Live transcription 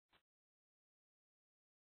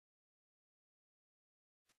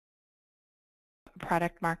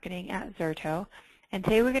Product Marketing at Zerto. And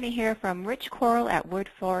today we're going to hear from Rich Corl at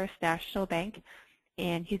Woodforest National Bank,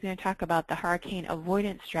 and he's going to talk about the hurricane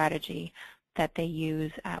avoidance strategy that they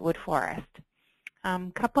use at Woodforest.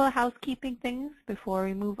 Couple of housekeeping things before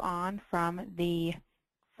we move on from the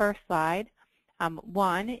first slide.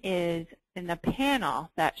 One is in the panel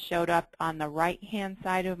that showed up on the right-hand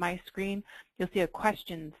side of my screen, you'll see a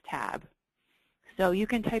questions tab. So you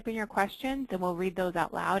can type in your questions and we'll read those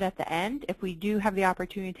out loud at the end. If we do have the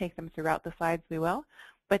opportunity to take them throughout the slides, we will.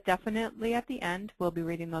 But definitely at the end, we'll be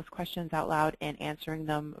reading those questions out loud and answering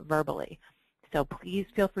them verbally. So please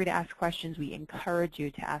feel free to ask questions. We encourage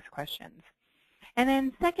you to ask questions. And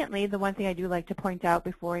then secondly, the one thing I do like to point out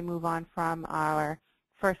before we move on from our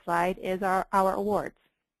first slide is our awards.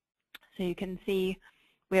 So you can see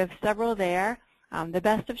we have several there. The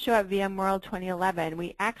Best of Show at VMworld 2011,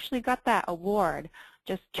 we actually got that award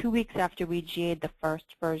just 2 weeks after we GA'd the first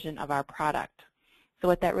version of our product. So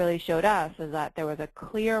what that really showed us is that there was a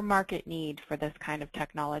clear market need for this kind of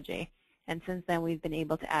technology. And since then, we've been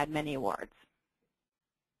able to add many awards.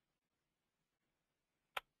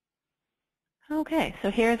 Okay,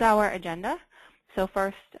 so here's our agenda. So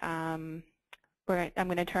first, I'm going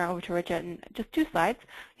to turn over to Richard in just 2 slides.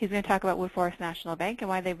 He's going to talk about Woodforest National Bank and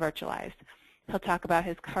why they virtualized. He'll talk about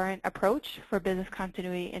his current approach for business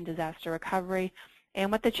continuity and disaster recovery and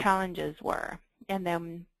what the challenges were, and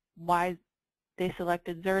then why they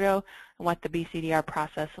selected Zerto and what the BCDR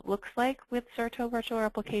process looks like with Zerto Virtual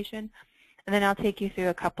Replication. And then I'll take you through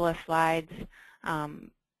a couple of slides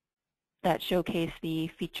that showcase the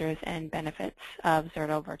features and benefits of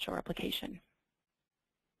Zerto Virtual Replication.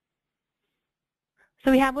 So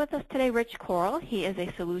we have with us today Rich Corl. He is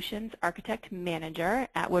a Solutions Architect Manager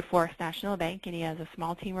at Woodforest National Bank, and he has a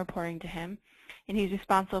small team reporting to him. And he's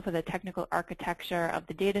responsible for the technical architecture of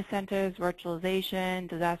the data centers, virtualization,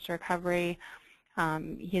 disaster recovery.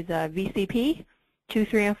 He's a VCP, 2,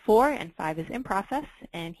 3, and 4, and 5 is in process.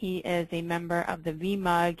 And he is a member of the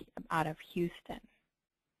VMUG out of Houston.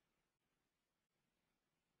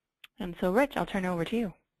 And so, Rich, I'll turn it over to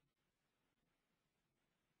you.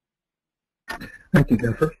 Thank you,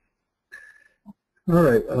 Jennifer. All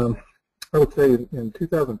right. I would say in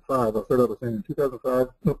 2005, I'll start out by saying in 2005,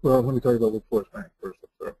 well, let me tell you about Woodforest Bank first.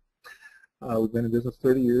 We've been in business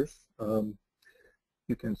 30 years. You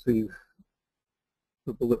can see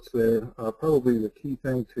the bullets there. Probably the key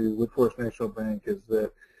thing to Woodforest National Bank is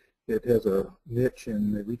that it has a niche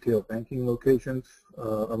in the retail banking locations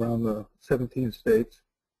around the 17 states.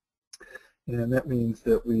 And that means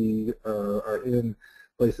that we are in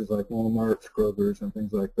places like Walmart, Kroger's, and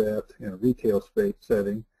things like that in a retail space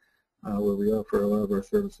setting where we offer a lot of our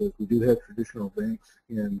services. We do have traditional banks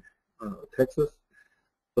in Texas,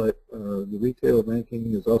 but the retail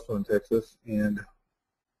banking is also in Texas, and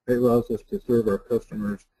it allows us to serve our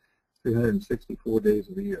customers 364 days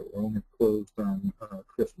of the year. We're only closed on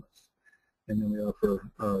Christmas. And then we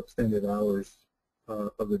offer extended hours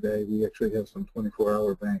of the day. We actually have some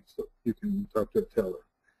 24-hour banks, so you can talk to a teller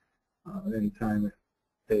anytime,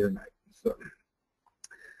 day or night. So,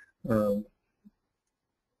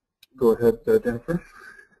 go ahead, Jennifer.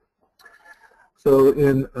 So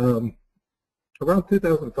in around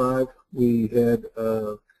 2005, we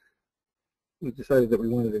decided that we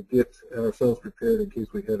wanted to get ourselves prepared in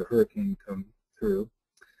case we had a hurricane come through.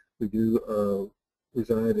 We do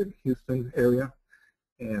reside in Houston area,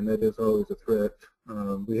 and that is always a threat.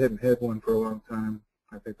 We hadn't had one for a long time.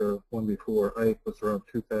 I think the one before Ike was around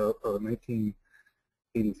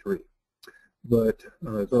 1983. But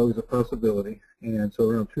it's always a possibility. And so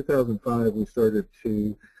around 2005, we started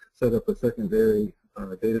to set up a secondary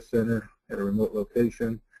data center at a remote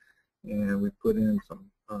location. And we put in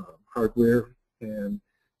some hardware and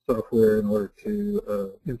software in order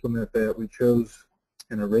to implement that. We chose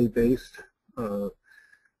an array-based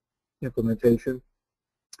implementation.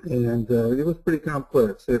 And it was pretty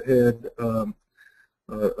complex. It had a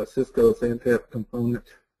Cisco SANTAP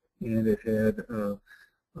component, and it had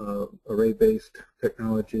array-based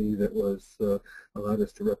technology that was allowed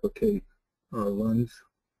us to replicate runs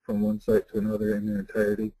from one site to another in their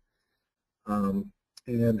entirety.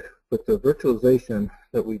 But the virtualization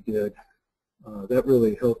that we did, that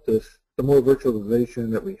really helped us. The more virtualization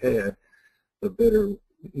that we had, the better,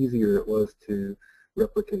 easier it was to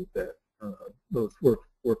replicate that those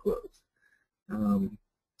workloads.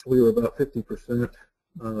 We were about 50%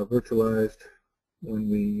 virtualized when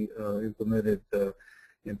we implemented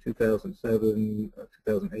in 2007,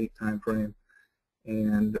 2008 timeframe,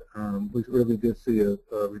 and we really did see a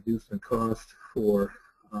reduce in cost for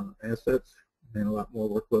assets and a lot more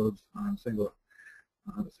workloads on a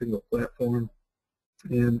single platform.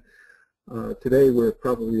 And Today we're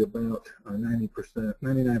probably about 90%,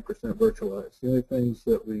 99% virtualized. The only things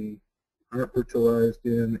that we aren't virtualized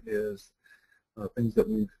in is things that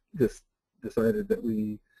we've just decided that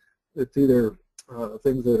it's either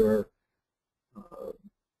things that are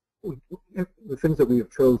the things that we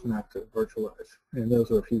have chosen not to virtualize. And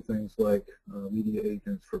those are a few things like media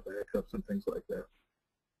agents for backups and things like that.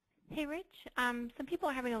 Hey, Rich, some people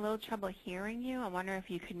are having a little trouble hearing you. I wonder if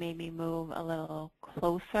you could maybe move a little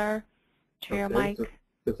closer to your mic.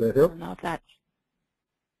 Does that help? I don't know if that's...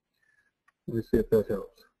 Let me see if that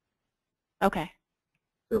helps. Okay.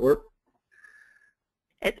 Does that work?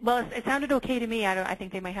 Well, it sounded okay to me. I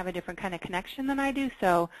think they might have a different kind of connection than I do,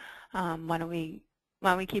 so why don't we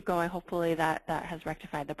keep going? Hopefully that has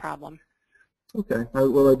rectified the problem. Okay.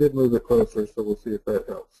 Well, I did move it closer, so we'll see if that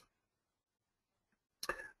helps.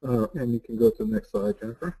 And you can go to the next slide,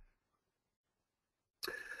 Jennifer.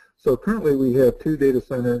 So currently we have two data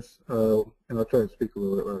centers, and I'll try to speak a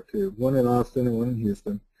little bit louder too, one in Austin and one in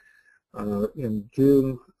Houston. In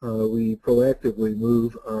June, we proactively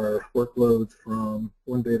moved our workloads from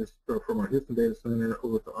our Houston data center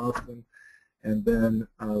over to Austin, and then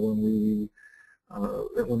when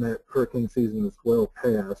that hurricane season is well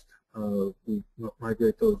past, we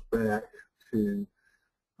migrate those back to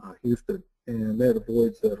Houston, and that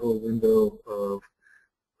avoids that whole window of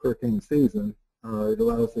hurricane season. It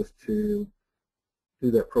allows us to do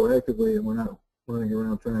that proactively, and we're not running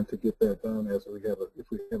around trying to get that done if we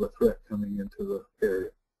have a threat coming into the area.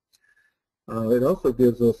 It also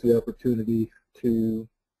gives us the opportunity to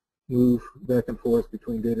move back and forth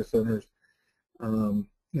between data centers in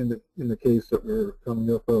the case that we're coming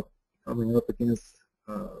up against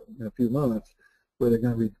in a few months, where they're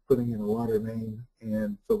going to be putting in a water main,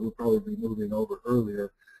 and so we'll probably be moving over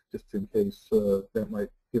earlier just in case that might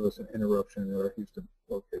give us an interruption at our Houston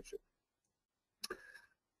location.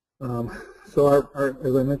 So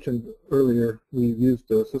as I mentioned earlier, we've used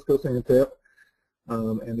Cisco SandTap,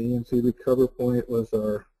 and the EMC Recover Point was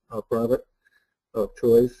our product of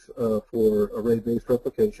choice for array-based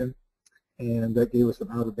replication, and that gave us an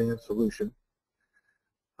out-of-band solution.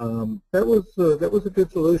 That was a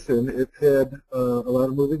good solution. It had a lot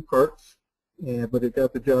of moving parts, but it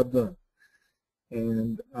got the job done.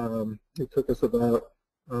 And it took us about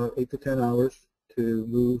 8 to 10 hours to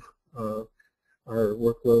move our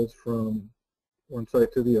workloads from one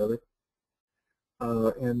site to the other.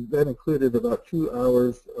 And that included about 2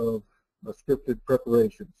 hours of scripted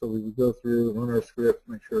preparation. So we would go through and run our scripts,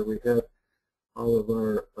 make sure we had all of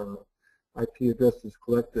our IP addresses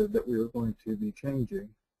collected that we were going to be changing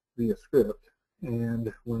via script.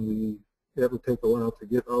 And that would take a while to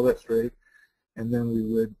get all that straight. And then we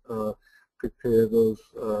would prepare those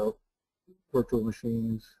virtual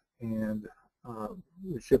machines, and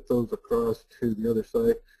we ship those across to the other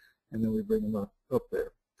site, and then we bring them up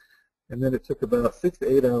there. And then it took about 6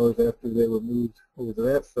 to 8 hours after they were moved over to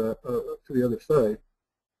that site, to the other site,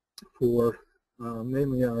 for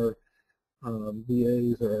mainly our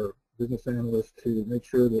VAs, our business analysts, to make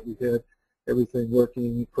sure that we had everything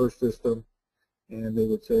working per system, and they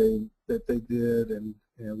would say that they did, and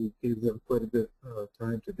we gave them quite a bit of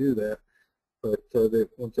time to do that. But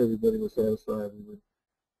once everybody was satisfied, we would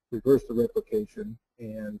reverse the replication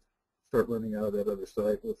and start running out of that other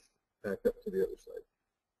site with backup to the other site.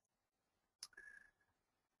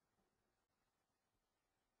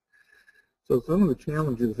 So some of the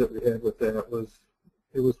challenges that we had with that was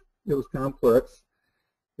it was complex.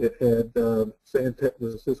 It had the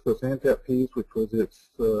Cisco SandTap piece, which was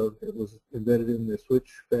it was embedded in the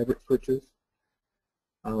fabric switches.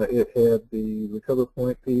 It had the recover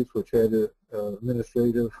point piece, which had an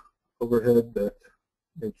administrative overhead that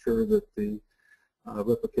made sure that the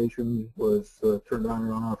replication was turned on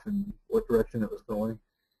or off and what direction it was going.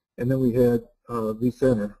 And then we had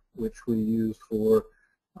vCenter, which we used for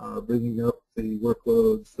bringing up the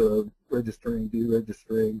workloads, registering,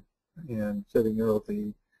 deregistering, and setting out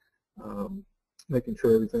the making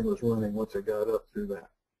sure everything was running once it got up through that.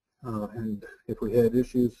 And if we had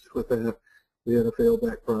issues with that, we had a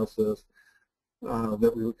failback process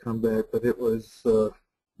that we would come back. But it was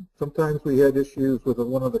sometimes we had issues with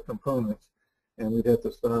one of the components, and we'd have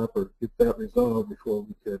to stop or get that resolved before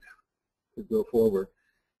we could go forward.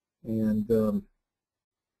 And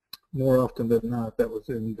more often than not, that was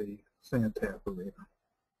in the SandTap arena.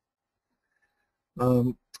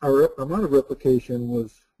 Our amount of replication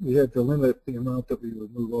was, we had to limit the amount that we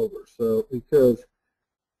would move over. So because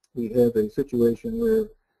we had a situation where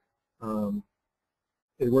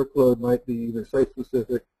a workload might be either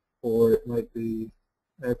site-specific or it might be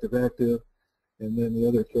active-active, and then the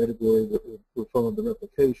other category that would fall into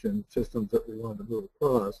replication systems that we wanted to move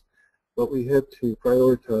across. but we had to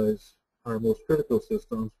prioritize our most critical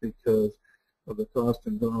systems because of the cost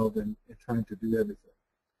involved in trying to do everything.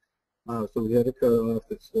 So we had a cutoff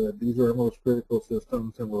that said these are our most critical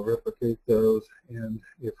systems, and we'll replicate those. And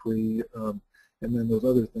if we, and then those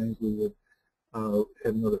other things we would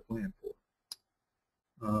have another plan for.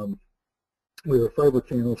 We were a fiber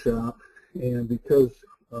channel shop, and because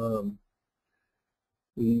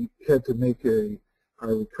we had to make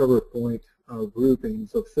our recover point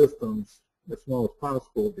groupings of systems as small as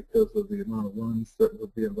possible because of the amount of runs that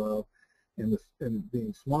would be involved, and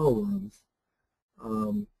being small runs.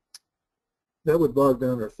 That would bog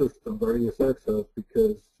down our systems, our ESXs,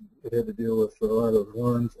 because it had to deal with a lot of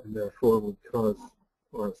runs, and therefore would cause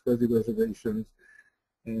SCSI reservations.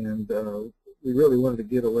 And we really wanted to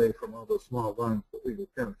get away from all those small runs, but we were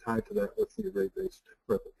kind of tied to that with the array-based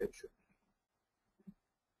replication.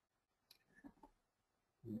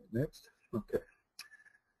 Next. Okay.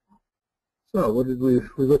 So what did we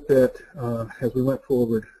looked at as we went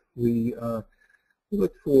forward? We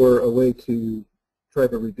looked for a way to try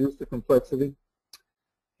to reduce the complexity.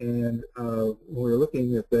 And when we were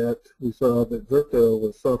looking at that, we saw that Zerto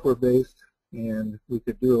was software-based, and we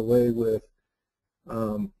could do away with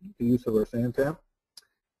the use of our SANTAP,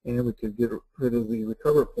 and we could get rid of the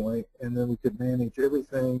recover point, and then we could manage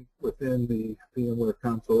everything within the VMware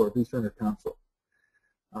console or vCenter console,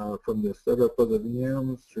 from the setup of the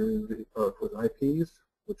VMs through the, with IPs,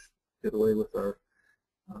 which did away with our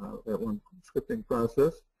that one scripting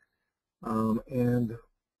process, and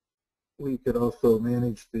we could also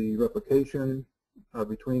manage the replication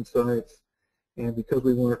between sites. And because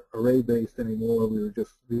we weren't array-based anymore, we were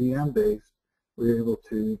just VM-based, we were able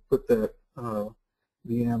to put that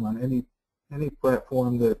VM on any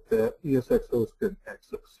platform that ESX host could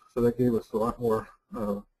access. So that gave us a lot more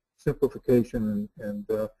simplification and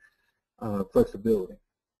flexibility.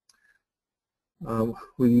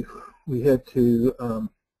 We had to,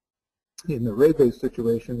 in the array-based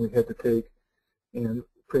situation, we had to take and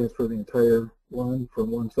transfer the entire one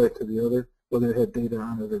from one site to the other, whether it had data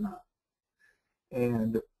on it or not.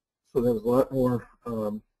 And so there was a lot more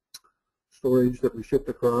storage that we shipped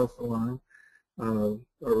across the line. Our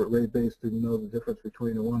array-based didn't know the difference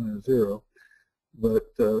between a 1 and a 0.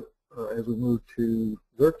 But as we moved to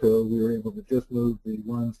Zerto, we were able to just move the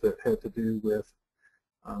ones that had to do with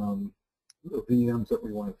the VMs that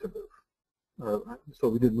we wanted to move. So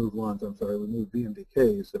we didn't move ones, I'm sorry, we moved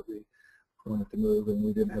VMDKs that we wanted to move, and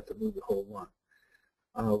we didn't have to move the whole one.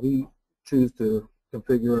 We choose to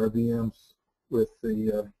configure our VMs with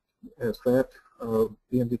the as FAT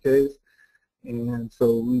VMDKs, and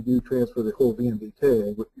so we do transfer the whole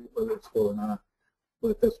VMDK, whether it's full or not,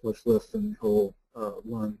 but that's much less than the whole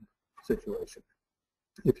one situation.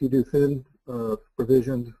 If you do thin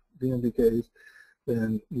provisioned VMDKs,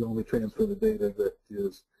 then you only transfer the data that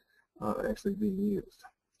is actually being used.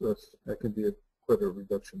 So that can be quite a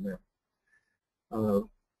reduction there.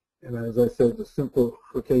 And as I said, the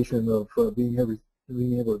simplification of being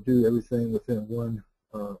able to do everything within one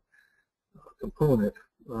component,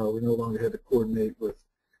 we no longer had to coordinate with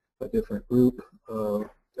a different group that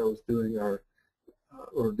was doing our,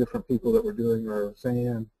 or different people that were doing our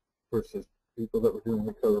SAN versus people that were doing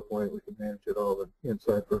the recover point. We could manage it all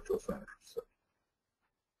inside Virtual Center. So.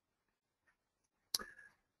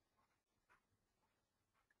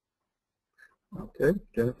 Okay,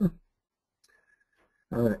 Jennifer.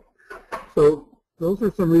 All right. So those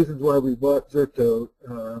are some reasons why we bought Zerto.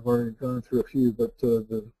 I've already gone through a few, but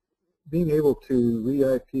being able to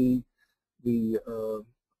re-IP the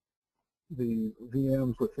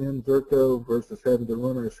VMs within Zerto versus having to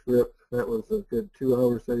run our script, that was a good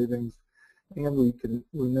 2-hour savings, and we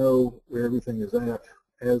know where everything is at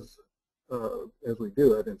as we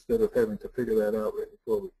do it, instead of having to figure that out right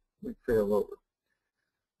before we fail over.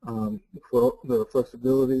 The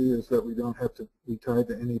flexibility is that we don't have to be tied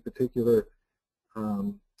to any particular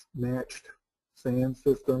matched SAN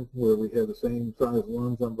system where we have the same size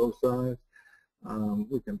ones on both sides.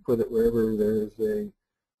 We can put it wherever there's a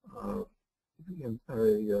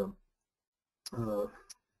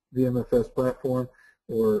VMFS platform,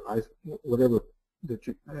 or whatever that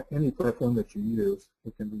any platform that you use,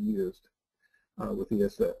 it can be used with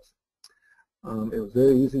ESX. It was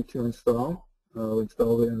very easy to install. We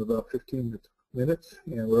installed it in about 15 minutes,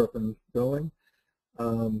 and we're up and going.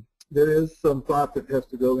 There is some thought that has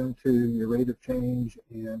to go into your rate of change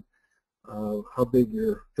and how big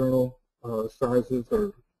your journal sizes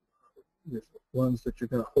or your ones that you're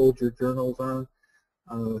going to hold your journals on.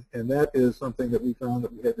 And that is something that we found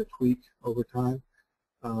that we had to tweak over time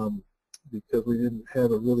because we didn't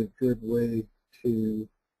have a really good way to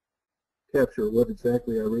capture what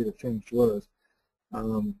exactly our rate of change was.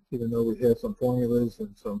 Even though we had some formulas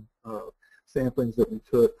and some samplings that we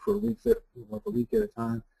took for weeks like a week at a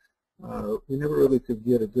time, we never really could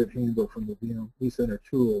get a good handle from the vCenter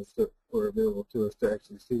tools that were available to us to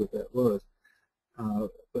actually see what that was.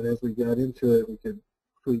 But as we got into it, we could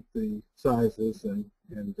tweak the sizes and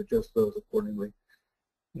adjust those accordingly.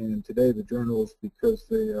 And today the journals, because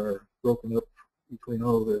they are broken up between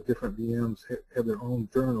all the different VMs, have their own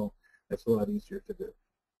journal. That's a lot easier to do.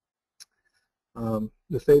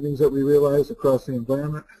 The savings that we realized across the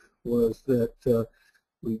environment was that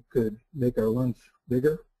we could make our runs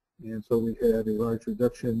bigger, and so we had a large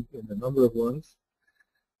reduction in the number of runs.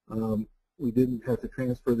 We didn't have to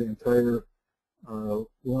transfer the entire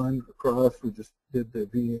run across. We just did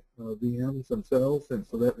the VMs themselves, and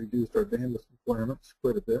so that reduced our bandwidth requirements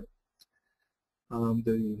quite a bit.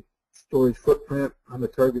 The storage footprint on the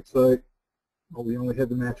target site, well, we only had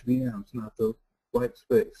to match VMs, not the white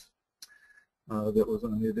space that was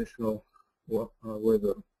on the additional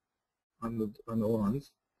on the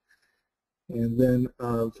ones. And then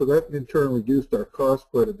so that in turn reduced our cost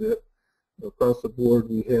quite a bit. Across the board,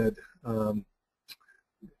 we had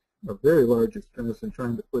a very large expense in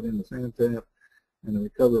trying to put in the sand tap and the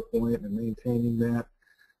recover point and maintaining that.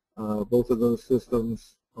 Both of those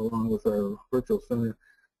systems, along with our virtual center,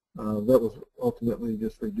 that was ultimately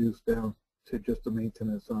just reduced down to just the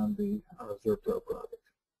maintenance on the Zerto product.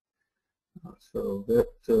 So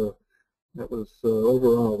that was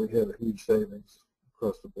overall, we had a huge savings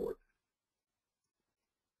across the board.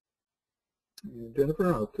 And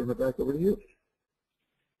Jennifer, I'll turn it back over to you.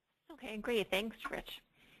 Okay, great. Thanks, Rich.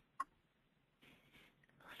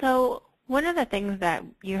 So one of the things that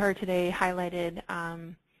you heard today highlighted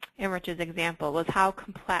in Rich's example was how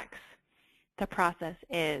complex the process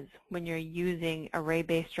is when you're using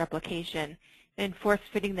array-based replication and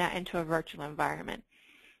force-fitting that into a virtual environment.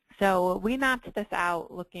 So we mapped this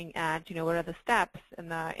out looking at, what are the steps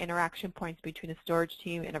and the interaction points between a storage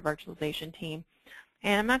team and a virtualization team.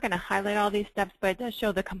 And I'm not going to highlight all these steps, but it does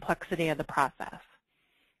show the complexity of the process.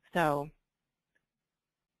 So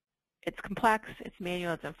it's complex, it's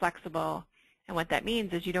manual, it's inflexible, and what that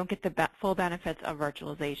means is you don't get the full benefits of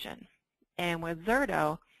virtualization. And with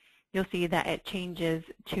Zerto, you'll see that it changes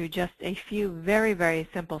to just a few very, very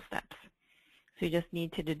simple steps. So you just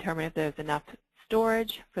need to determine if there's enough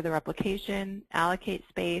storage for the replication, allocate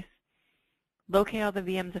space, locate all the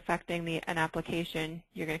VMs affecting an application.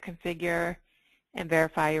 You're going to configure and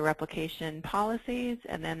verify your replication policies,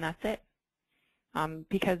 and then that's it.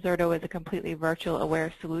 Because Zerto is a completely virtual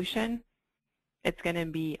aware solution, it's going to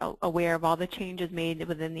be aware of all the changes made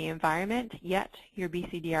within the environment, yet your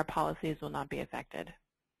BCDR policies will not be affected.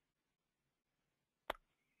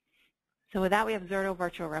 So with that, we have Zerto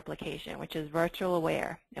Virtual Replication, which is virtual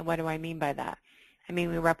aware. And what do I mean by that? I mean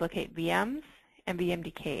we replicate VMs and VM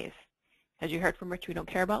decays. As you heard from Rich, we don't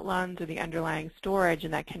care about LUNs or the underlying storage,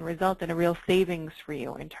 and that can result in a real savings for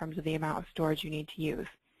you in terms of the amount of storage you need to use.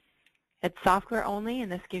 It's software only,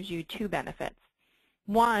 and this gives you two benefits.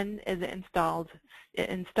 One is it installs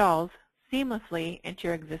seamlessly into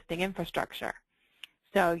your existing infrastructure.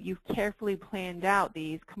 So you've carefully planned out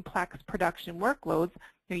these complex production workloads.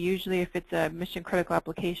 Usually if it's a mission-critical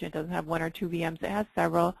application, it doesn't have one or two VMs, it has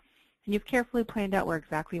several. And you've carefully planned out where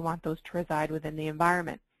exactly you want those to reside within the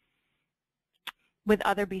environment. With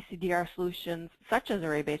other BCDR solutions, such as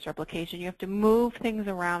array-based replication, you have to move things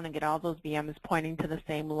around and get all those VMs pointing to the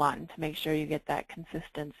same LUN to make sure you get that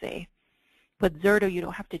consistency. With Zerto, you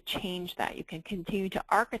don't have to change that. You can continue to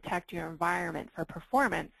architect your environment for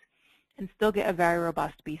performance and still get a very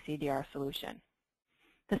robust BCDR solution.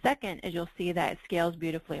 The second is you'll see that it scales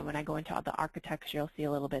beautifully. When I go into all the architecture, you'll see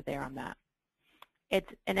a little bit there on that.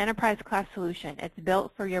 It's an enterprise-class solution. It's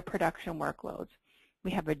built for your production workloads.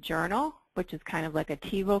 We have a journal, which is kind of like a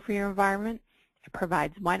TiVo for your environment. It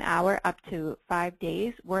provides 1 hour up to 5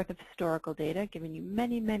 days worth of historical data, giving you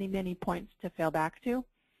many, many, many points to fall back to.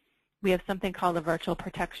 We have something called a virtual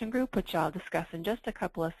protection group, which I'll discuss in just a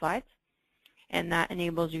couple of slides. And that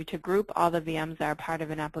enables you to group all the VMs that are part of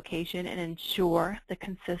an application and ensure the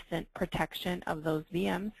consistent protection of those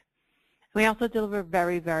VMs. We also deliver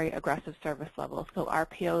very, very aggressive service levels, so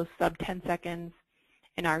RPOs sub 10 seconds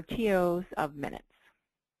and RTOs of minutes.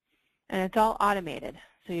 And it's all automated.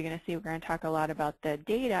 So you're going to see we're going to talk a lot about the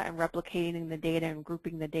data and replicating the data and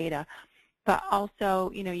grouping the data. But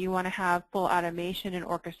also, you want to have full automation and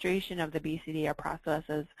orchestration of the BCDR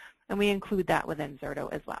processes, and we include that within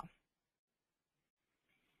Zerto as well.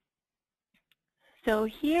 So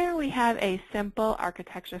here we have a simple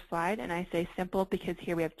architecture slide, and I say simple because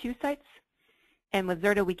here we have 2 sites, and with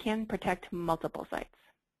Zerto we can protect multiple sites.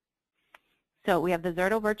 So we have the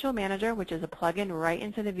Zerto Virtual Manager, which is a plugin right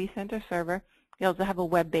into the vCenter server. You also have a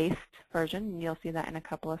web-based version, and you'll see that in a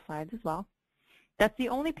couple of slides as well. That's the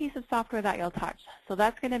only piece of software that you'll touch. So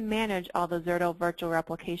that's going to manage all the Zerto Virtual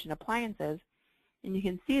Replication appliances. And you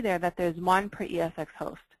can see there that there's one per ESX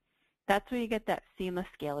host. That's where you get that seamless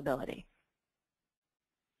scalability.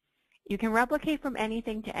 You can replicate from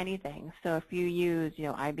anything to anything. So if you use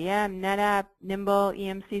IBM, NetApp, Nimble,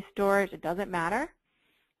 EMC storage, it doesn't matter.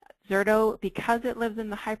 Zerto, because it lives in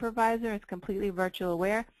the hypervisor, it's completely virtual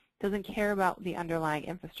aware, doesn't care about the underlying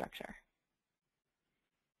infrastructure.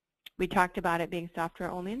 We talked about it being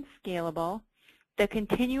software only and scalable. The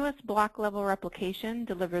continuous block level replication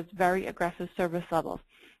delivers very aggressive service levels.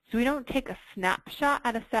 So we don't take a snapshot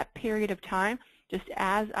at a set period of time. Just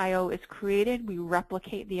as I/O is created, we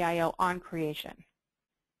replicate the I/O on creation.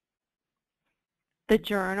 The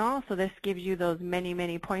journal, so this gives you those many,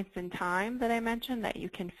 many points in time that I mentioned that you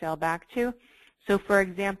can fail back to. So for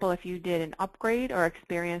example, if you did an upgrade or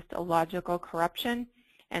experienced a logical corruption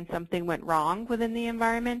and something went wrong within the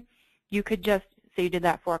environment, you could just, say you did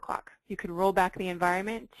that at 4 o'clock. You could roll back the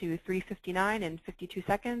environment to 3:59 and 52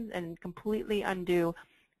 seconds and completely undo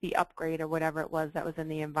the upgrade or whatever it was that was in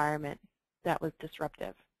the environment that was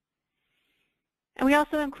disruptive. And we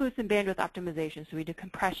also include some bandwidth optimization. So we do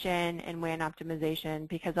compression and WAN optimization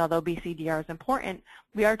because although BCDR is important,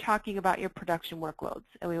 we are talking about your production workloads.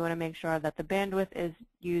 And we want to make sure that the bandwidth is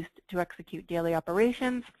used to execute daily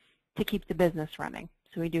operations to keep the business running.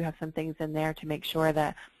 So we do have some things in there to make sure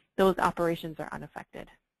that those operations are unaffected.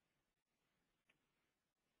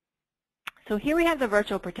 So here we have the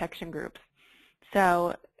virtual protection groups.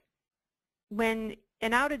 So when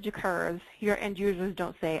an outage occurs, your end users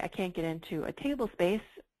don't say, I can't get into a table space.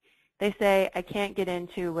 They say, I can't get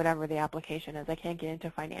into whatever the application is. I can't get into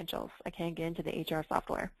financials. I can't get into the HR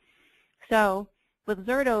software. So with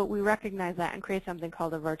Zerto, we recognize that and create something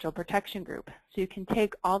called a virtual protection group. So you can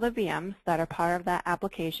take all the VMs that are part of that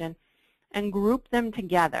application and group them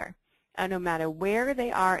together. And no matter where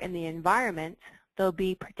they are in the environment, they'll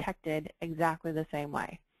be protected exactly the same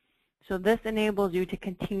way. So this enables you to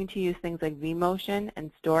continue to use things like vMotion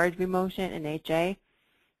and storage vMotion and HA.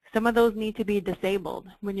 Some of those need to be disabled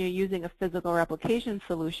when you're using a physical replication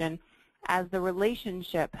solution, as the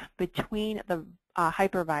relationship between the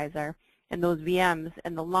hypervisor and those VMs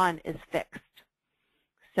and the LUN is fixed.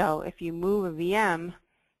 So if you move a VM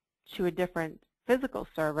to a different physical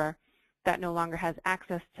server that no longer has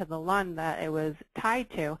access to the LUN that it was tied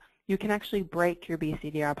to, you can actually break your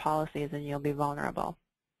BCDR policies and you'll be vulnerable.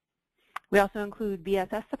 We also include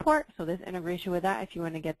VSS support, so there's integration with that if you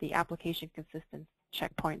want to get the application consistent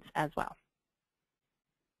checkpoints as well.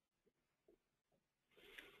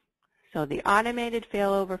 So the automated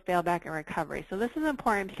failover, failback, and recovery. So this is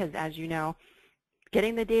important because, as you know,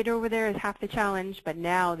 getting the data over there is half the challenge, but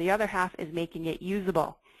now the other half is making it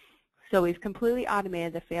usable. So we've completely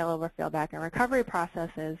automated the failover, failback, and recovery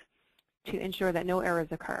processes to ensure that no errors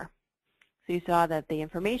occur. So you saw that the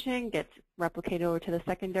information gets replicated over to the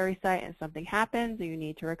secondary site and something happens and you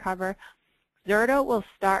need to recover. Zerto will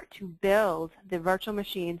start to build the virtual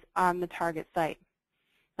machines on the target site.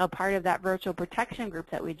 Now part of that virtual protection group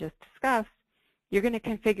that we just discussed, you're going to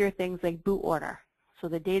configure things like boot order. So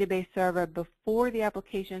the database server before the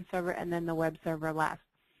application server and then the web server last.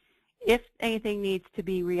 If anything needs to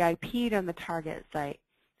be re-IP'd on the target site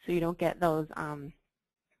so you don't get those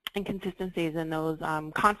inconsistencies and those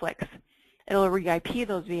conflicts, it'll re-IP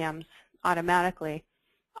those VMs automatically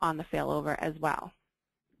on the failover as well.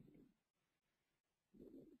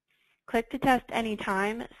 Click to test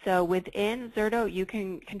anytime. So within Zerto, you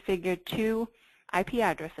can configure 2 IP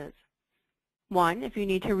addresses. One, if you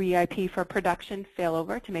need to re-IP for production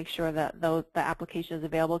failover to make sure that the application is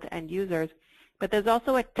available to end users. But there's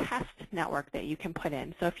also a test network that you can put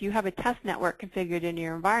in. So if you have a test network configured in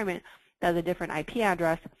your environment that has a different IP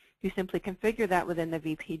address, you simply configure that within the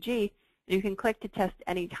VPG. You can click to test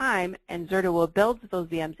anytime, and Zerto will build those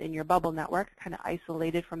VMs in your bubble network, kind of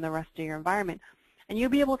isolated from the rest of your environment. And you'll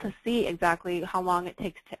be able to see exactly how long it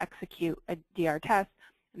takes to execute a DR test,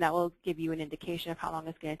 and that will give you an indication of how long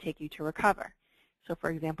it's going to take you to recover. So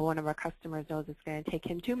for example, one of our customers knows it's going to take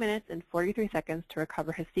him 2 minutes and 43 seconds to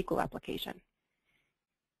recover his SQL application.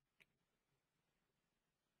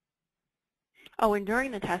 Oh, and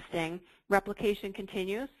during the testing, replication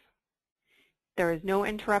continues. There is no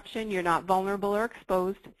interruption. You're not vulnerable or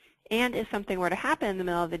exposed. And if something were to happen in the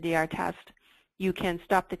middle of the DR test, you can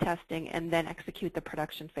stop the testing and then execute the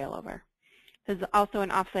production failover. There's also an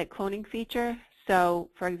offsite cloning feature. So,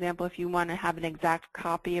 for example, if you want to have an exact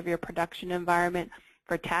copy of your production environment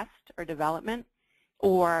for test or development,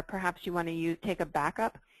 or perhaps you want to take a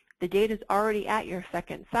backup, the data is already at your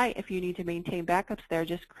second site. If you need to maintain backups there,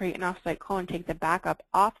 just create an offsite call and take the backup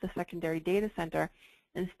off the secondary data center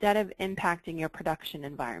instead of impacting your production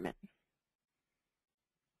environment.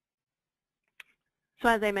 So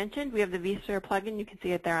as I mentioned, we have the vSphere plugin. You can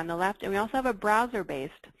see it there on the left. And we also have a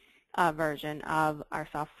browser-based version of our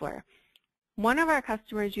software. One of our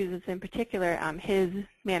customers uses in particular, his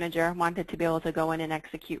manager wanted to be able to go in and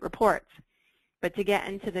execute reports. But to get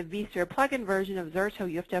into the vSphere plugin version of Zerto,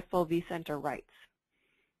 you have to have full vCenter rights.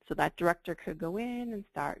 So that director could go in and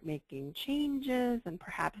start making changes and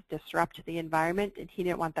perhaps disrupt the environment, and he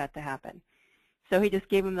didn't want that to happen. So he just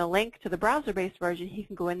gave him the link to the browser-based version. He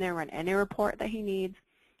can go in there and run any report that he needs.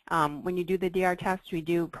 When you do the DR test, we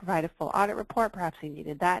do provide a full audit report. Perhaps he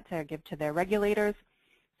needed that to give to their regulators.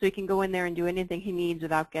 So he can go in there and do anything he needs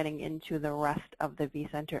without getting into the rest of the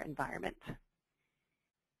vCenter environment.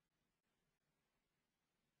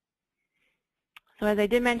 So as I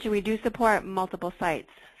did mention, we do support multiple sites.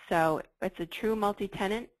 So it's a true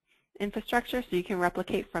multi-tenant infrastructure, so you can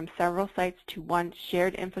replicate from several sites to one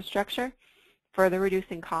shared infrastructure, further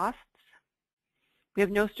reducing costs. We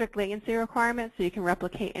have no strict latency requirements, so you can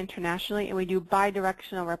replicate internationally, and we do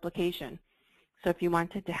bi-directional replication. So if you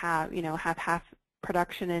wanted to have, have half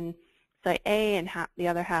production in site A and the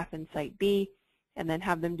other half in site B, and then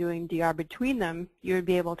have them doing DR between them, you would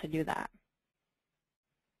be able to do that.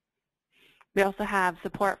 We also have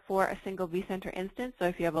support for a single vCenter instance, so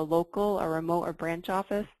if you have a local or remote or branch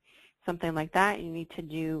office, something like that, you need to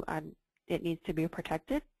do, it needs to be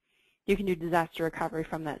protected. You can do disaster recovery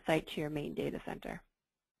from that site to your main data center.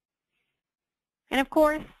 And of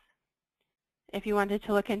course, if you wanted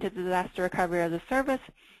to look into disaster recovery as a service,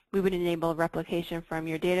 we would enable replication from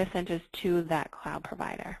your data centers to that cloud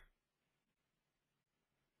provider.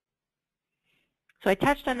 So I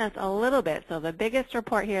touched on this a little bit. So the biggest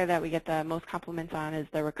report here that we get the most compliments on is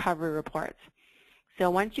the recovery reports.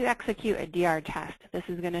 So once you execute a DR test, this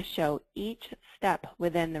is going to show each step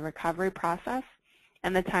within the recovery process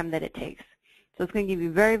and the time that it takes. So it's going to give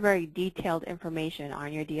you very, very detailed information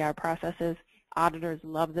on your DR processes. Auditors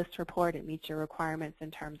love this report. It meets your requirements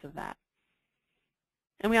in terms of that.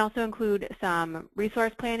 And we also include some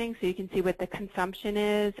resource planning, so you can see what the consumption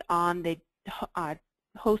is on the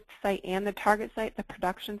host site and the target site, the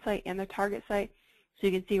production site and the target site. So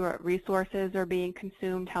you can see what resources are being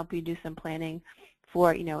consumed, help you do some planning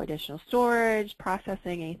for additional storage,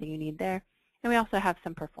 processing, anything you need there. And we also have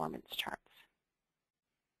some performance charts.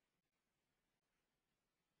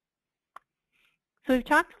 So we've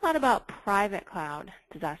talked a lot about private cloud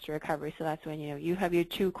disaster recovery. So that's when you have your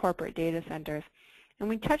two corporate data centers. And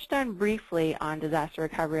we touched on briefly on disaster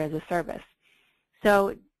recovery as a service.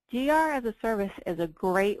 So DR as a service is a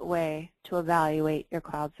great way to evaluate your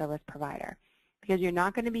cloud service provider because you're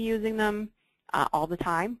not going to be using them all the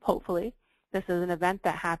time, hopefully. This is an event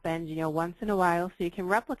that happens once in a while, so you can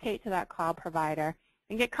replicate to that cloud provider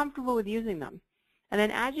and get comfortable with using them. And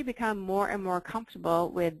then as you become more and more comfortable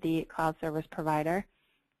with the cloud service provider,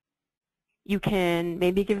 you can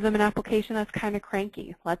maybe give them an application that's kind of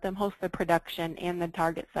cranky. Let them host the production and the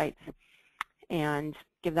target sites and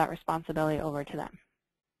give that responsibility over to them.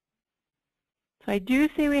 So I do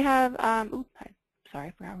see we have, sorry,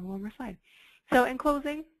 I forgot one more slide. So in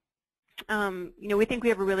closing, we think we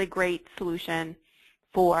have a really great solution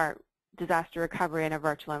for disaster recovery in a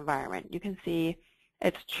virtual environment. You can see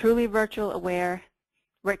it's truly virtual aware.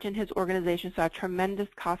 Rich and his organization saw tremendous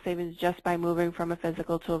cost savings just by moving from a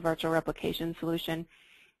physical to a virtual replication solution.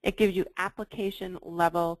 It gives you application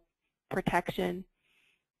level protection.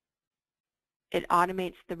 It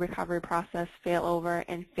automates the recovery process, failover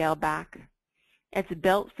and failback. It's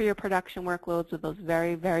built for your production workloads with those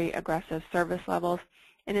very, very aggressive service levels.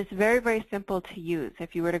 And it's very, very simple to use.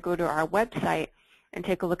 If you were to go to our website and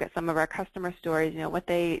take a look at some of our customer stories, what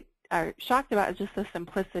they are shocked about is just the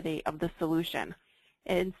simplicity of the solution.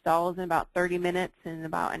 It installs in about 30 minutes, and in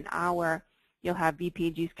about an hour, you'll have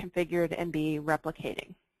VPGs configured and be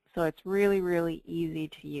replicating. So it's really, really easy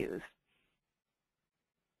to use.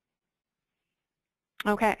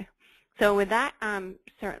 Okay, so with that, I'm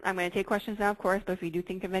going to take questions now, of course, but if you do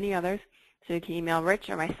think of any others, so you can email Rich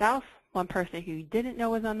or myself. One person who you didn't know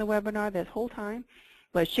was on the webinar this whole time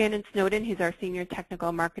was Shannon Snowden. He's our Senior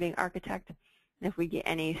Technical Marketing Architect. And if we get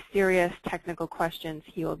any serious technical questions,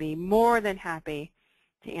 he will be more than happy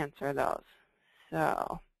to answer those.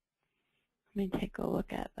 So let me take a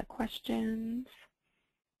look at the questions.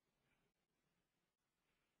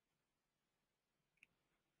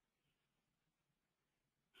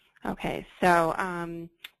 Okay, so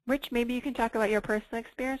Rich, maybe you can talk about your personal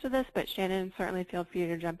experience with this, but Shannon, certainly feel free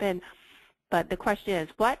to jump in. But the question is,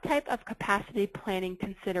 what type of capacity planning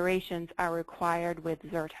considerations are required with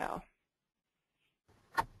Zerto?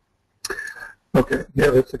 Okay, yeah,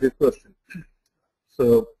 that's a good question.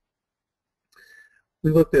 So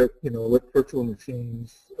we looked at, what virtual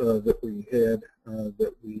machines that we had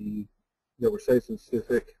that were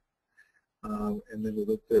site-specific, and then we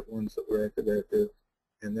looked at ones that were active,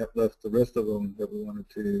 and that left the rest of them that we wanted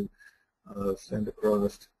to send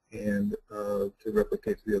across and to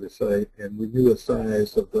replicate to the other site. And we knew the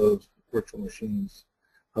size of those virtual machines,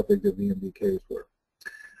 how big the VMDKs were.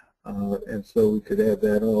 And so we could add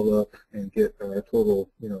that all up and get our total,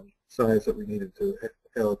 size that we needed to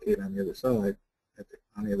allocate on the other side,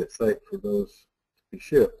 on the other site for those to be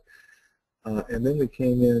shipped. And then we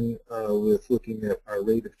came in with looking at our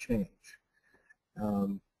rate of change.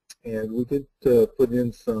 And we did put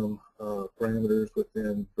in some parameters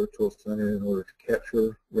within Virtual Center in order to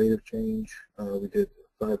capture rate of change. We did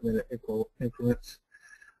 5-minute increments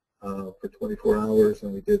for 24 hours,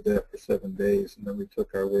 and we did that for 7 days, and then we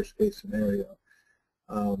took our worst case scenario.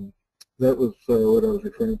 That was what I was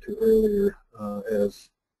referring to earlier as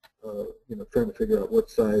trying to figure out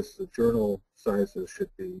what size the journal sizes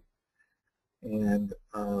should be. And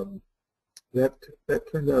that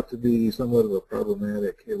turned out to be somewhat of a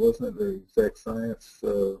problematic. It wasn't the exact science.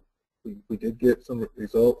 We did get some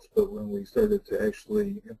results, but when we started to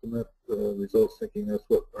actually implement the results thinking that's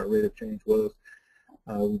what our rate of change was,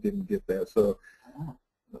 we didn't get that. So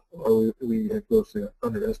we had grossly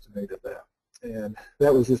underestimated that. And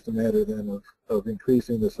that was just a matter then of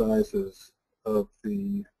increasing the sizes of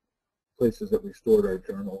the places that we stored our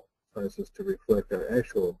journal sizes to reflect our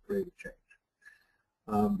actual rate of change.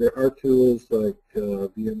 There are tools like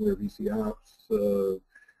VMware VCOps,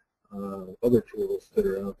 other tools that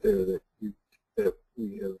are out there that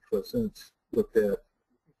we have since looked at.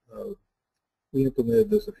 We implemented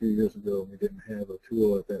this a few years ago, and we didn't have a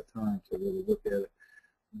tool at that time to really look at it.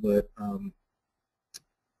 But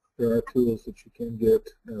there are tools that you can get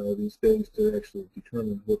these days to actually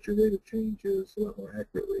determine what your rate of change is a lot more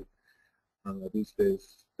accurately. These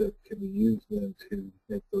days that can be used then to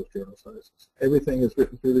make those journal sizes. Everything is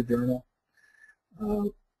written through the journal,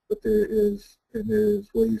 but there is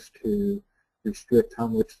ways to restrict how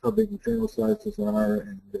big the journal sizes are,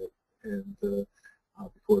 and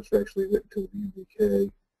before it's actually written to the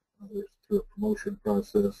VMDK, through a promotion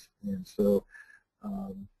process, and so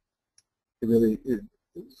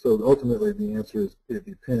so ultimately the answer is it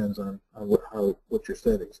depends on what your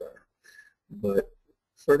settings are, but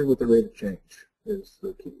starting with the rate of change is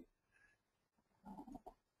the key.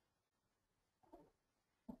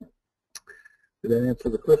 Did that answer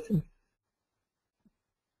the question?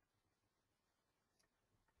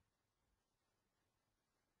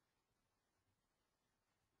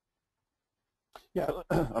 Yeah,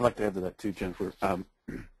 I'd like to add to that too, Jennifer.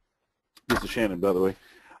 This is Shannon, by the way.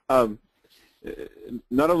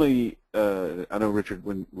 Not only, I know, Richard,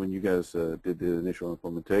 when you guys did the initial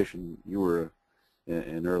implementation, you were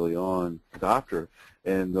an early on adopter,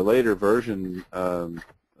 and the later version of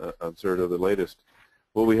Zerto, the latest,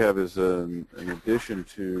 what we have is an addition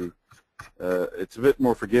to, it's a bit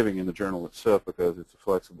more forgiving in the journal itself because it's a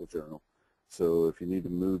flexible journal. So if you need to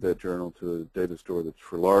move that journal to a data store that's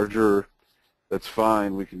for larger, that's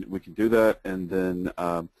fine. We can do that, and then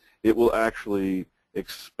it will actually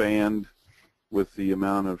expand with the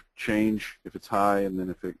amount of change if it's high, and then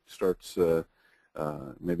if it starts,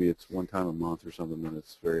 maybe it's one time a month or something, then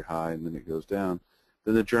it's very high, and then it goes down.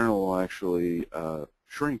 Then the journal will actually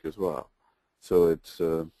shrink as well. So it's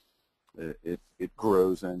it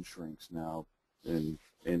grows and shrinks now, and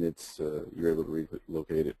it's you're able to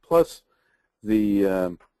relocate it. Plus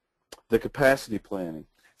the capacity planning.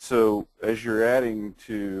 So as you're adding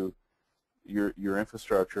to your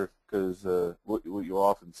infrastructure, because what you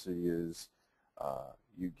often see is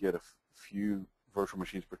you get a few virtual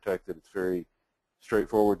machines protected. It's very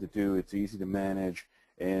straightforward to do. It's easy to manage,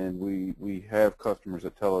 and we have customers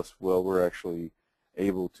that tell us, well, we're actually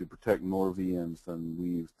able to protect more VMs than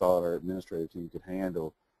we thought our administrative team could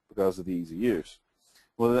handle because of the easy use.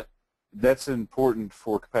 Well, that's important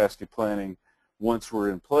for capacity planning once we're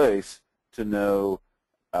in place to know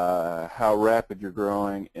how rapid you're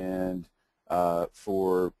growing, and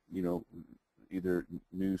for either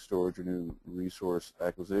new storage or new resource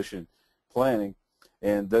acquisition planning.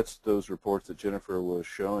 And that's those reports that Jennifer was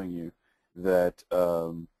showing you, that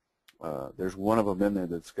there's one of them in there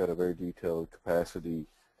that's got a very detailed capacity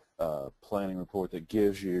planning report that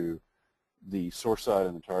gives you the source side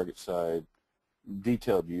and the target side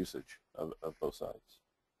detailed usage of both sides.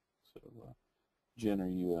 So Jen, are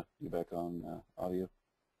you back on audio?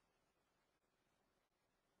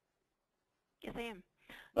 Yes, I am.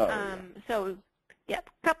 Oh, yeah. So, yep,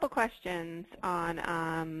 a couple questions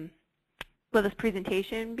on will this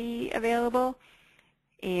presentation be available?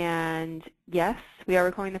 And yes, we are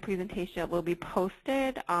recording the presentation. It will be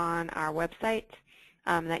posted on our website.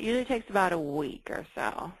 That usually takes about a week or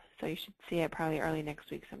so. So you should see it probably early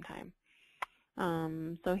next week sometime.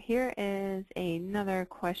 So here is another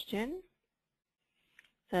question.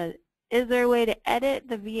 So, is there a way to edit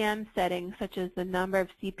the VM settings, such as the number of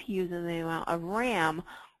CPUs and the amount of RAM,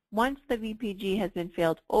 once the VPG has been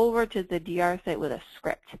failed over to the DR site with a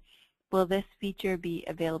script? Will this feature be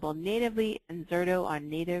available natively in Zerto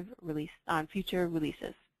on future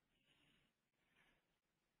releases?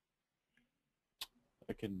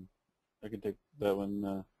 I can take that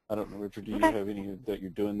one. I don't know, Richard, do you Okay. have any that you're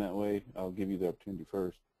doing that way? I'll give you the opportunity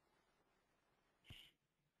first.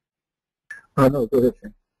 No, go ahead,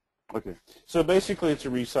 Shane. Okay. So basically it's a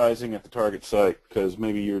resizing at the target site because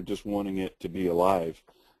maybe you're just wanting it to be alive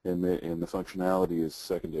and the functionality is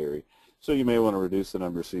secondary. So you may want to reduce the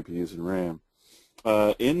number of CPUs and RAM.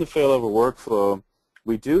 In the failover workflow,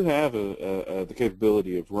 we do have the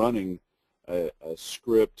capability of running a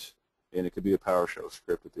script, and it could be a PowerShell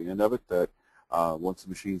script at the end of it that once the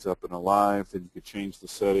machine's up and alive, then you could change the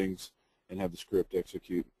settings and have the script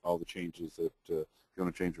execute all the changes that if you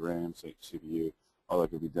want to change the RAM, say CPU, all that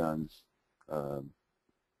could be done,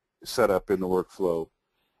 set up in the workflow,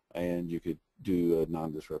 and you could do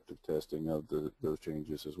non-disruptive testing of those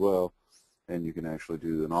changes as well. And you can actually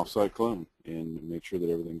do an off-site clone and make sure that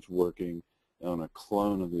everything's working on a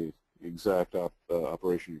clone of the exact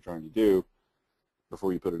operation you're trying to do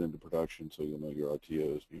before you put it into production, so you'll know your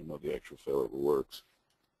RTOs, you'll know the actual failover works.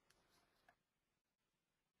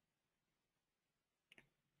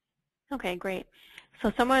 Okay, great.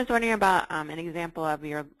 So someone is wondering about an example of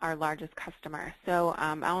our largest customer. So I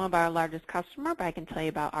don't know about our largest customer, but I can tell you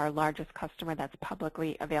about our largest customer that's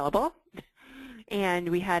publicly available. And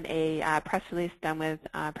we had a press release done with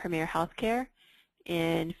Premier Healthcare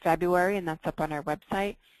in February, and that's up on our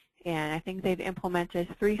website. And I think they've implemented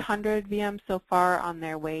 300 VMs so far on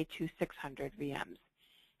their way to 600 VMs.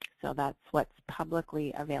 So that's what's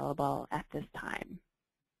publicly available at this time.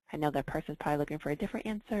 I know that person's probably looking for a different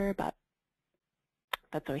answer, but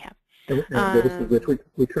that's what we have. And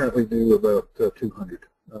we currently do about 200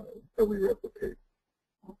 that we replicate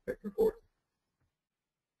back and forth.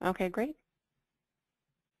 Okay, great.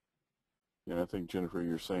 Yeah, I think, Jennifer,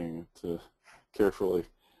 you're saying it carefully.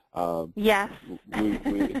 Yes.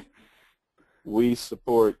 We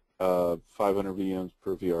support 500 VMs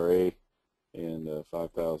per VRA and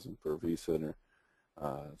 5,000 per vCenter,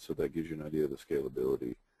 so that gives you an idea of the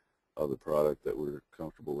scalability of the product that we're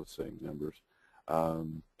comfortable with saying numbers.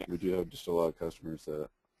 We do have just a lot of customers that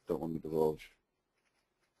don't want to divulge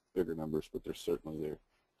bigger numbers, but they're certainly there.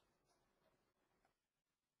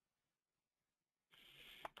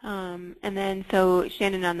 And then, so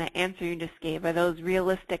Shannon, on the answer you just gave, are those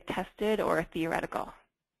realistic tested or theoretical?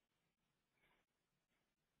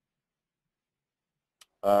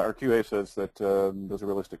 Our QA says that those are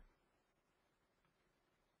realistic.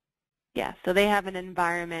 Yeah, so they have an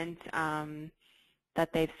environment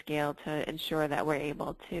that they've scaled to ensure that we're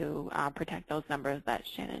able to protect those numbers that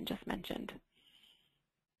Shannon just mentioned.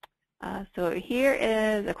 So here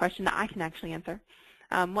is a question that I can actually answer.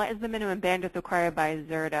 What is the minimum bandwidth required by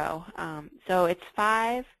Zerto? So it's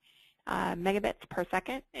 5 megabits per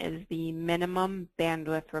second is the minimum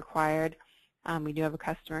bandwidth required. We do have a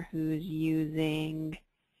customer who's using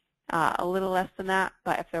a little less than that,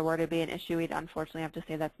 but if there were to be an issue, we'd unfortunately have to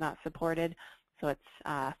say that's not supported. So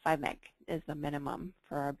it's 5 meg is the minimum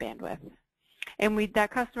for our bandwidth. And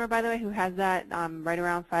that customer, by the way, who has that right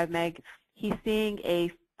around 5 meg, he's seeing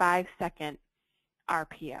a 5-second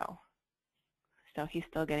RPO. So he's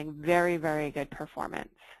still getting very, very good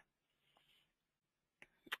performance.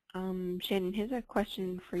 Shannon, here's a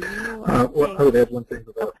question for you. Well, I would add one thing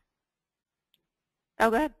about. Oh,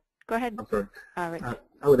 go ahead. Go ahead. I'm sorry. Rich.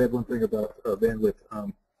 I would add one thing about bandwidth.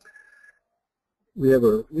 We have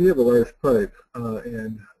a large pipe,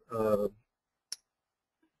 and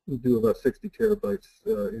we do about 60 terabytes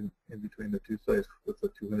in between the two sites with the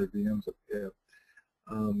 200 VMs that we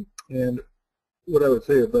have. And what I would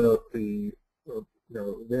say about the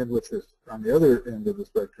bandwidth is on the other end of the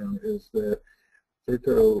spectrum is that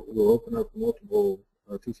Zerto will open up multiple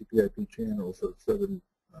TCP/IP channels of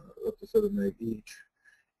up to 7 meg each,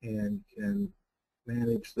 and can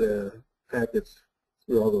manage the packets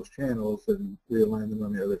through all those channels and realign them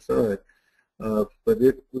on the other side. But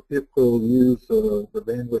it will use the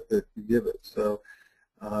bandwidth that you give it. So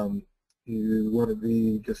You want to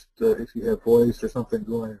be just, if you have voice or something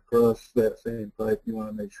going across that same pipe, you want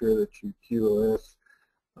to make sure that you QoS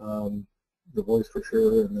the voice for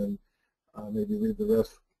sure, and then maybe leave the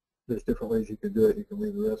rest. There's different ways you can do it. You can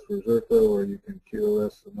leave the rest for Zerto, or you can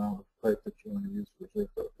QoS the amount of pipe that you want to use for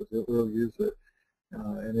Zerto, because it will use it,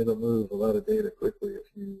 and it'll move a lot of data quickly if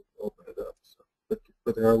you open it up. So,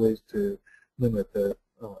 but there are ways to limit that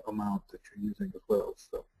amount that you're using as well.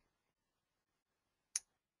 So.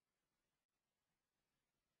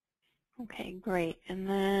 Okay, great. And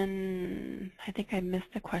then I think I missed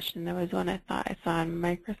a question. There was one I thought I saw on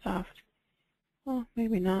Microsoft. Oh,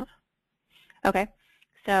 maybe not. Okay,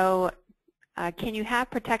 so can you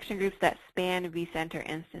have protection groups that span vCenter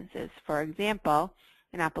instances? For example,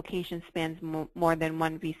 an application spans more than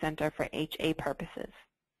one vCenter for HA purposes.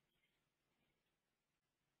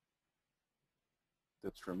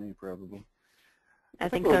 That's for me, probably. I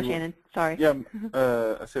think so, Shannon. Sorry. Yeah,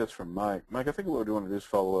 I say it's from Mike. Mike, I think what we want to do is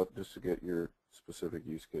follow up just to get your specific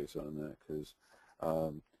use case on that, because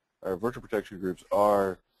our virtual protection groups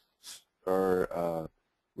are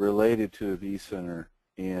related to a vCenter,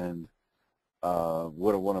 and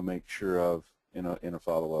what I want to make sure of in a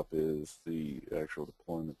follow-up is the actual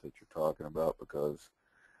deployment that you're talking about, because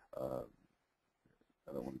I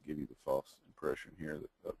don't want to give you the false impression here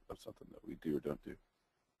of something that we do or don't do.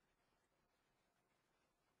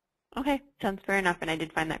 Okay, sounds fair enough, and I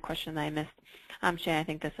did find that question that I missed. Shannon, I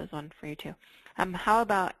think this is one for you too. How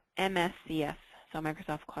about MSCS, so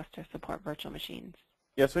Microsoft Cluster Support Virtual Machines?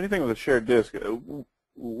 Yeah, so anything with a shared disk,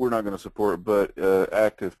 we're not going to support, but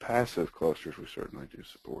active passive clusters we certainly do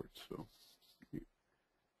support. So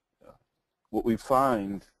what we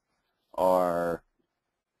find are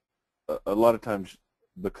a lot of times,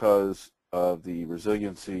 because of the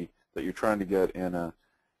resiliency that you're trying to get in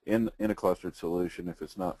a clustered solution, if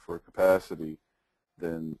it's not for capacity,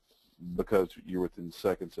 then because you're within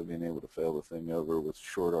seconds of being able to fail the thing over with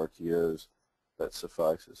short RTOs, that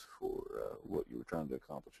suffices for what you were trying to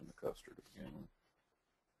accomplish in the cluster to begin with.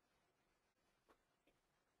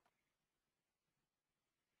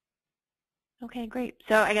 Okay, great.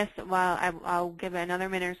 So I guess while I'll give it another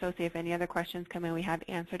minute or so, see if any other questions come in. We have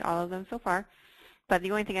answered all of them so far. But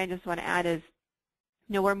the only thing I just want to add is,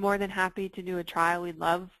 we're more than happy to do a trial. We'd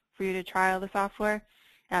love for you to trial the software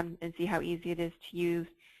and see how easy it is to use.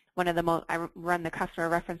 I run the customer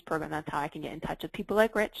reference program. That's how I can get in touch with people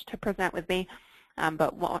like Rich to present with me.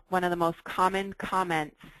 But one of the most common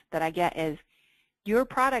comments that I get is, your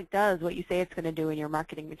product does what you say it's going to do in your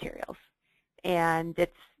marketing materials. And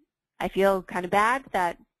I feel kind of bad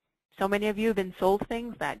that so many of you have been sold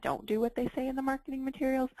things that don't do what they say in the marketing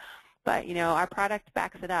materials. But, our product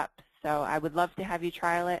backs it up. So I would love to have you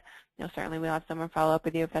trial it. Certainly we'll have someone follow up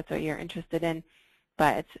with you if that's what you're interested in.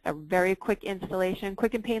 But it's a very quick installation,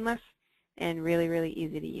 quick and painless, and really, really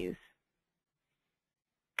easy to use.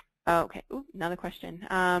 Okay, another question.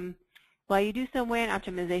 While you do some WAN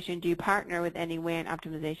optimization, do you partner with any WAN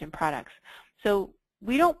optimization products? So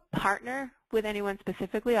we don't partner with anyone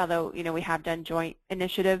specifically, although we have done joint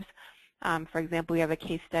initiatives. For example, we have a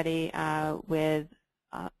case study with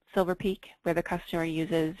Silver Peak, where the customer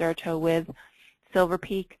uses Zerto with Silver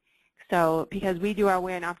Peak. So because we do our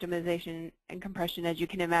WAN optimization and compression, as you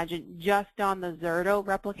can imagine, just on the Zerto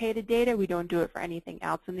replicated data, we don't do it for anything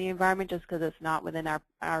else in the environment, just because it's not within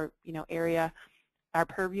our area, our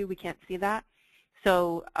purview. We can't see that.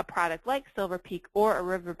 So a product like Silver Peak or a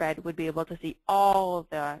Riverbed would be able to see all of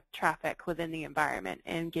the traffic within the environment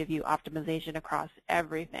and give you optimization across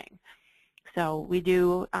everything. So we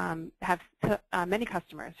do have many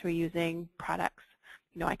customers who are using products.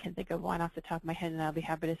 I can think of one off the top of my head, and I'll be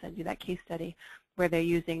happy to send you that case study where they're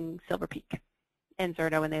using Silver Peak and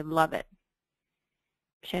Zerto, and they love it.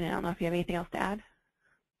 Shannon, I don't know if you have anything else to add.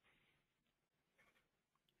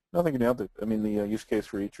 I think you nailed it. I mean, the use case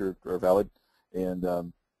for each are valid,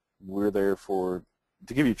 and we're there to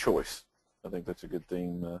give you choice. I think that's a good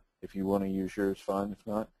thing. If you want to use yours, fine. If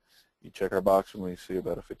not, you check our box and we see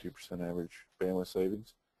about a 50% average bandwidth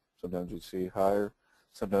savings. Sometimes you see higher,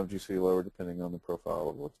 sometimes you see lower, depending on the profile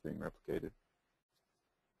of what's being replicated.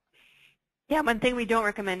 Yeah, one thing we don't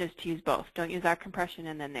recommend is to use both. Don't use our compression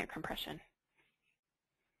and then their compression.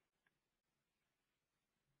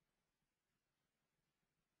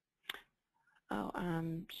 Oh,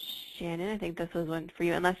 Shannon, I think this was one for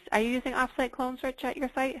you. Are you using offsite clones, Rich, at your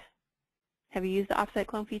site? Have you used the offsite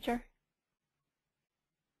clone feature?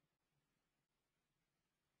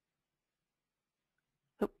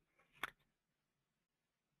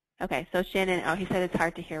 Okay, so Shannon, oh, he said it's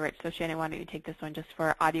hard to hear, Rich, so Shannon, why don't you take this one just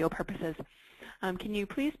for audio purposes. Can you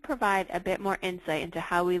please provide a bit more insight into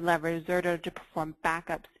how we leverage Zerto to perform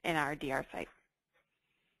backups in our DR site?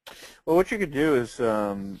 Well, what you could do is,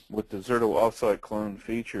 with the Zerto offsite clone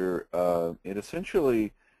feature, it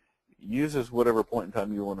essentially uses whatever point in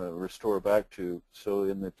time you want to restore back to. So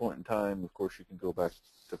in the point in time, of course, you can go back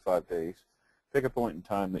to 5 days. Pick a point in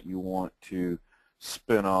time that you want to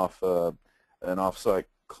spin off an offsite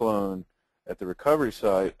clone at the recovery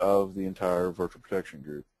site of the entire virtual protection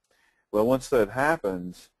group. Well, once that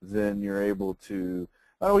happens, then you're able to,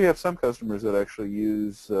 we have some customers that actually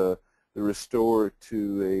use the restore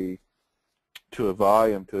to a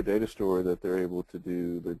volume, to a data store, that they're able to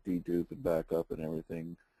do the dedupe and backup and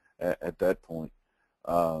everything at that point.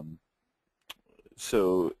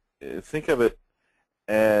 So think of it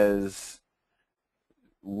as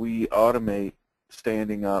we automate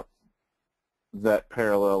standing up that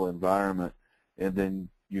parallel environment, and then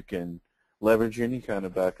you can leverage any kind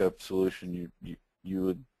of backup solution you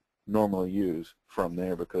would normally use from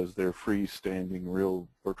there, because they're freestanding real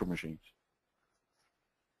virtual machines.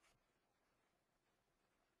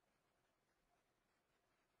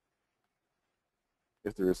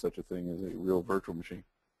 If there is such a thing as a real virtual machine.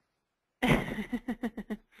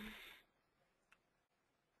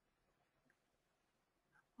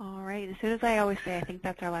 All right, as soon as I always say, I think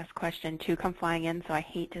that's our last question, two come flying in, so I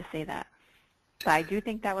hate to say that. But I do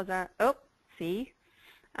think that was our, oh, see?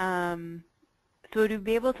 So to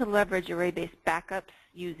be able to leverage array-based backups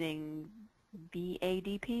using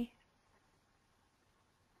VADP?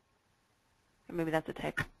 Or maybe that's a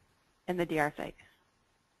type in the DR site.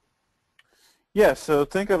 Yeah, so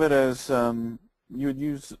think of it as you would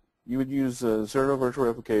use Zerto Virtual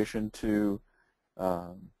Replication to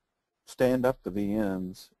stand up the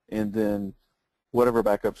VMs, and then whatever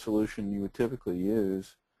backup solution you would typically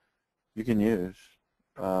use, you can use.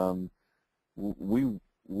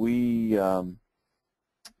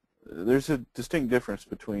 There's a distinct difference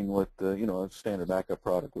between what a standard backup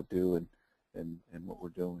product would do and what we're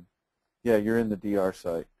doing. Yeah, you're in the DR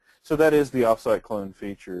site. So that is the offsite clone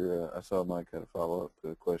feature. I saw Mike had a follow-up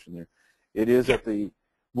question there. It is at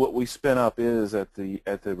what we spin up is at the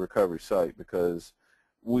recovery site, because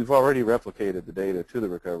we've already replicated the data to the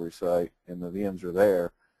recovery site and the VMs are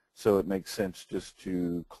there, so it makes sense just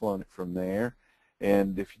to clone it from there.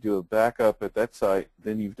 And if you do a backup at that site,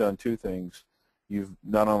 then you've done two things. You've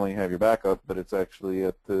not only have your backup, but it's actually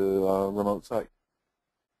at the remote site.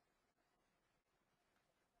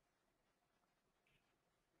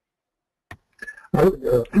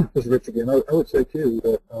 This is Rich again. I would say too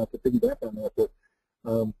that to piggyback on that,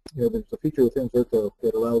 there's a feature within Zerto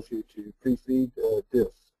that allows you to pre-seed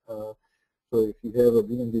disks. So if you have a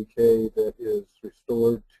VMDK that is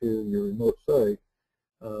restored to your remote site,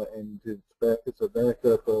 and it's a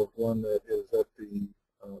backup of one that is at the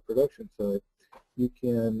production site, you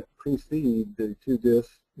can pre-seed the two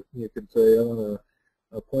disks. You can say, I want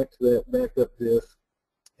to point to that backup disk,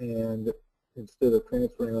 and instead of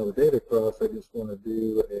transferring all the data across, I just want to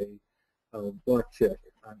do a block check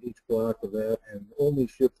on each block of that and only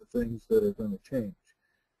ship the things that are going to change.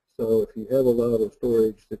 So if you have a lot of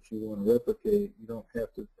storage that you want to replicate, you don't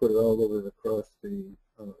have to put it all over across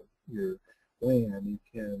your WAN. You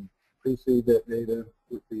can pre-seed that data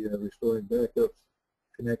with the restoring backups,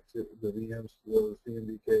 connect to the VMs to those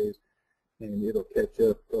CMDKs, and it'll catch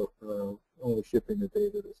up only shipping the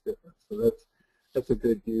data that's different. So that's a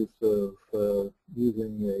good use of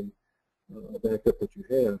using a backup that you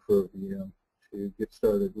have for a VM to get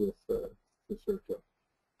started with Zerto.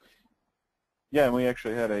 Yeah, and we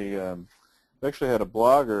actually had a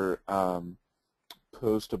blogger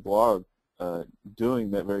post a blog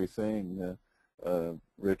doing that very thing,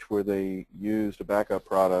 Rich, where they used a backup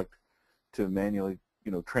product to manually,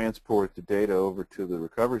 transport the data over to the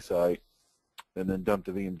recovery site, and then dump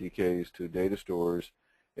the VMDKs to data stores,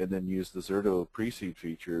 and then use the Zerto pre-seed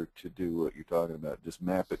feature to do what you're talking about. Just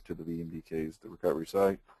map it to the VMDKs, the recovery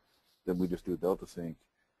site. Then we just do a delta sync,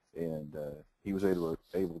 and he was able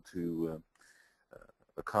to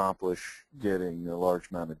accomplish getting a large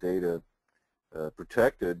amount of data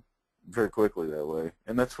protected very quickly that way.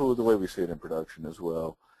 And that's the way we see it in production as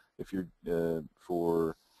well. If you're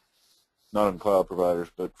for not on cloud providers,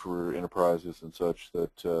 but for enterprises and such,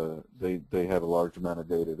 that they have a large amount of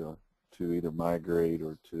data to either migrate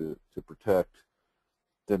or to protect,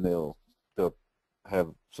 then they'll have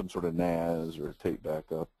some sort of NAS or tape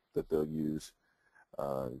backup that they'll use,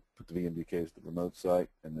 put the VMDKs to the remote site,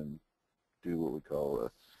 and then do what we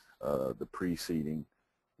call the pre-seeding,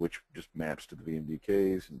 which just maps to the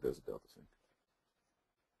VMDKs and does a delta sync.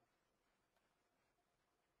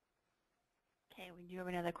 Okay, we do have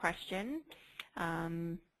another question.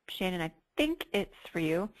 Shannon, I think it's for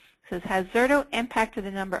you. It says, has Zerto impacted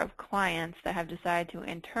the number of clients that have decided to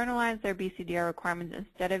internalize their BCDR requirements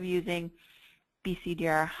instead of using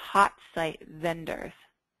BCDR hot site vendors?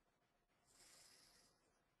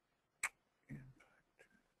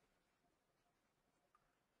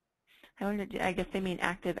 I guess they mean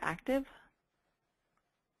active-active?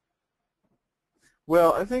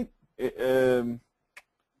 Well, I think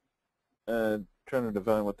trying to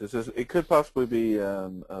define what this is. It could possibly be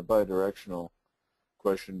a bidirectional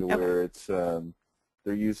question to where it's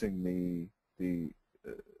they're using the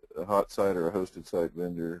a hot site or a hosted site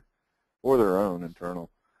vendor or their own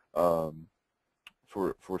internal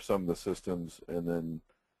for some of the systems, and then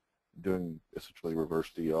doing essentially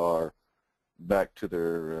reverse DR back to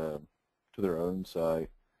their own site.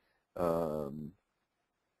 I'm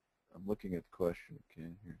looking at the question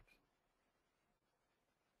again here.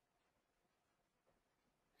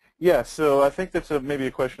 Yeah, so I think that's maybe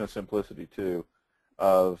a question of simplicity too.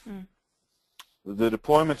 Of the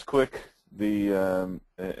deployment's quick, and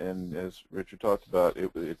as Richard talked about,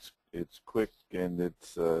 it's quick and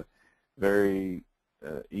it's very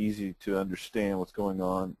easy to understand what's going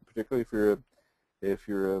on. Particularly if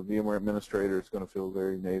you're a VMware administrator, it's going to feel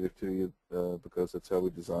very native to you because that's how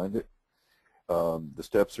we designed it. The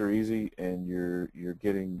steps are easy, and you're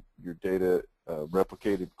getting your data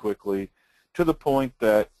replicated quickly to the point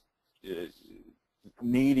that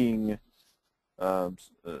needing a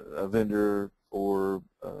vendor or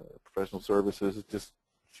professional services is just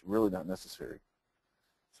really not necessary.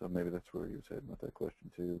 So maybe that's where you was heading with that question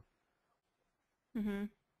too. Mm-hmm.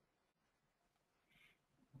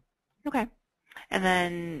 Okay. And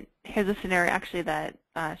then here's a scenario actually that,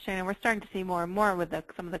 Shannon, we're starting to see more and more with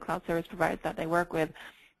some of the cloud service providers that they work with.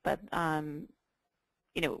 But,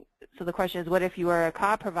 you know, so the question is, what if you are a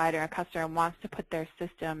cloud provider, a customer wants to put their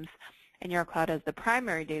systems in your cloud as the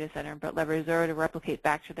primary data center, but leverage Zerto to replicate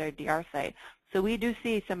back to their DR site? So we do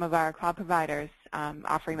see some of our cloud providers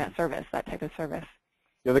offering that service, that type of service.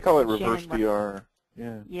 Yeah, they call it reverse DR.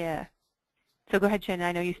 Yeah. Yeah. So go ahead, Shannon.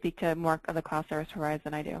 I know you speak to more of the cloud service providers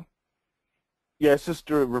than I do. Yeah, it's just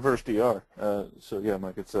a reverse DR. So yeah,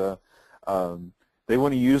 Mike, it's they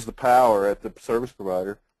want to use the power at the service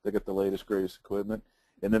provider. They get the latest, greatest equipment,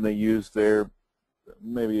 and then they use their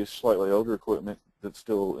maybe slightly older equipment that's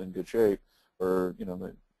still in good shape, or you know,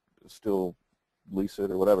 they still lease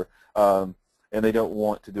it or whatever, and they don't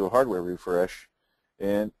want to do a hardware refresh,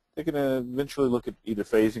 and they can eventually look at either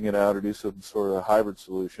phasing it out or do some sort of hybrid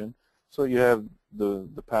solution. So you have the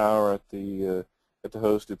power at the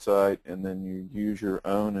hosted site, and then you use your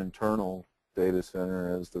own internal data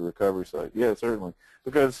center as the recovery site. Yeah, certainly,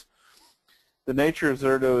 because the nature of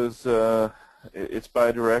Zerto is it's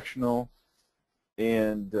bidirectional,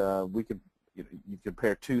 and we can you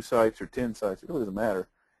compare 2 sites or 10 sites. It really doesn't matter,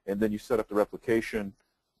 and then you set up the replication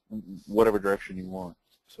whatever direction you want.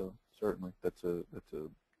 So certainly, that's a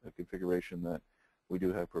configuration that we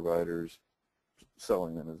do have providers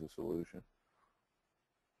selling them as a solution.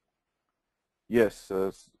 Yes,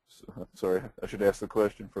 sorry, I should ask the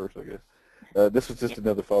question first, I guess. This was just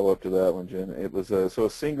another follow-up to that one, Jen. It was so a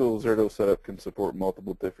single Zerto setup can support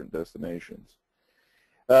multiple different destinations.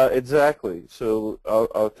 Exactly. So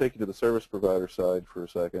I'll take you to the service provider side for a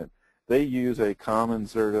second. They use a common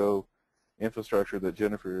Zerto infrastructure that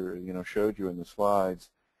Jennifer, showed you in the slides,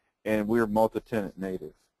 and we're multi-tenant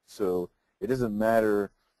native. So it doesn't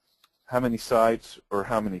matter how many sites or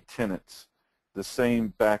how many tenants. The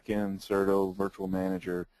same back-end Zerto virtual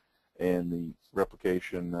manager and the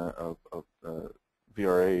replication of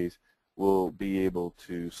VRAs will be able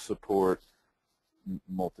to support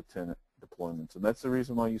multi-tenant deployments. And that's the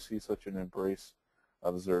reason why you see such an embrace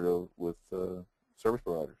of Zerto with service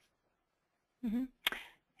providers. Mm-hmm.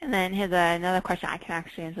 And then here's another question. I can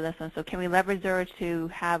actually answer this one. So can we leverage Zerto to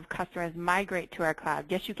have customers migrate to our cloud?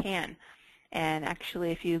 Yes, you can. And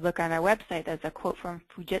actually, if you look on our website, there's a quote from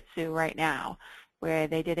Fujitsu right now where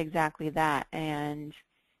they did exactly that. And,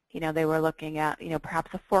 they were looking at,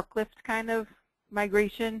 perhaps a forklift kind of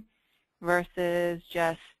migration versus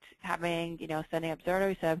just having, setting up Zerto,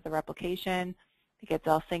 you set up the replication, it gets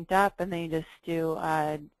all synced up, and then you just do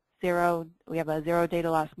we have a zero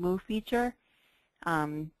data loss move feature.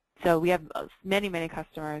 So we have many, many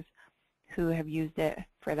customers who have used it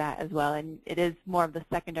for that as well, and it is more of the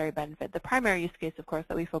secondary benefit. The primary use case, of course,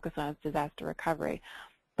 that we focus on is disaster recovery,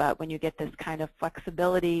 but when you get this kind of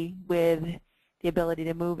flexibility with the ability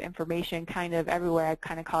to move information kind of everywhere, I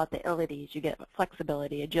kind of call it the ilities. You get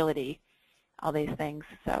flexibility, agility, all these things.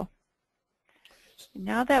 So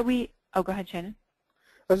now that go ahead, Shannon.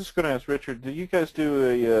 I was just going to ask Richard, do you guys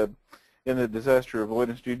do in the disaster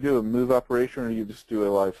avoidance, do you do a move operation or you just do a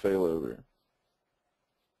live failover?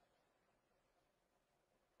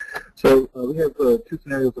 So we have two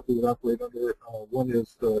scenarios that we would operate under. One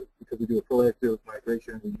is because we do a proactive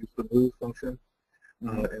migration, we use the move function,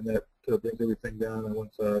 and that brings everything down on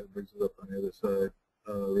one side and brings it up on the other side,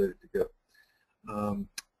 ready to go.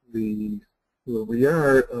 We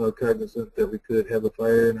are cognizant that we could have a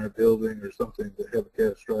fire in our building or something that have a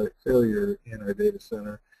catastrophic failure in our data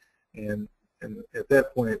center, and at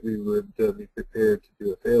that point we would be prepared to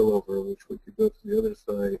do a failover, which we could go to the other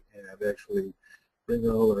side and actually bring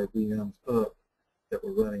all our VMs up that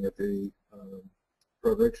we're running at the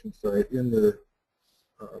production site in the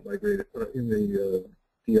migrated in the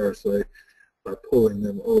DR site by pulling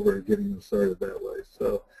them over and getting them started that way.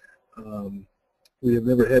 So we have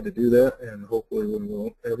never had to do that, and hopefully we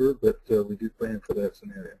won't ever, but we do plan for that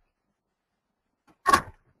scenario.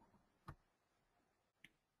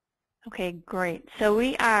 Okay, great. So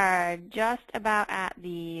we are just about at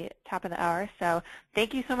the top of the hour. So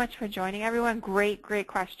thank you so much for joining, everyone. Great, great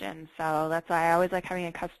questions. So that's why I always like having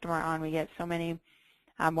a customer on. We get so many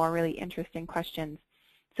more really interesting questions.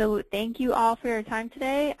 So thank you all for your time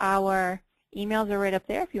today. Our emails are right up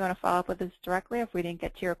there if you want to follow up with us directly if we didn't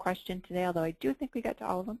get to your question today, although I do think we got to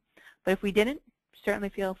all of them. But if we didn't, certainly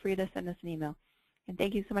feel free to send us an email. And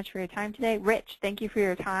thank you so much for your time today. Rich, thank you for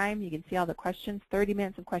your time. You can see all the questions, 30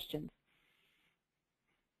 minutes of questions.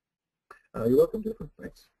 You're welcome, Jennifer.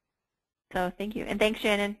 Thanks. So thank you. And thanks,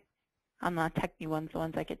 Shannon, on the technical ones, the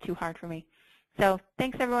ones that get too hard for me. So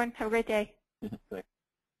thanks, everyone. Have a great day. Thanks.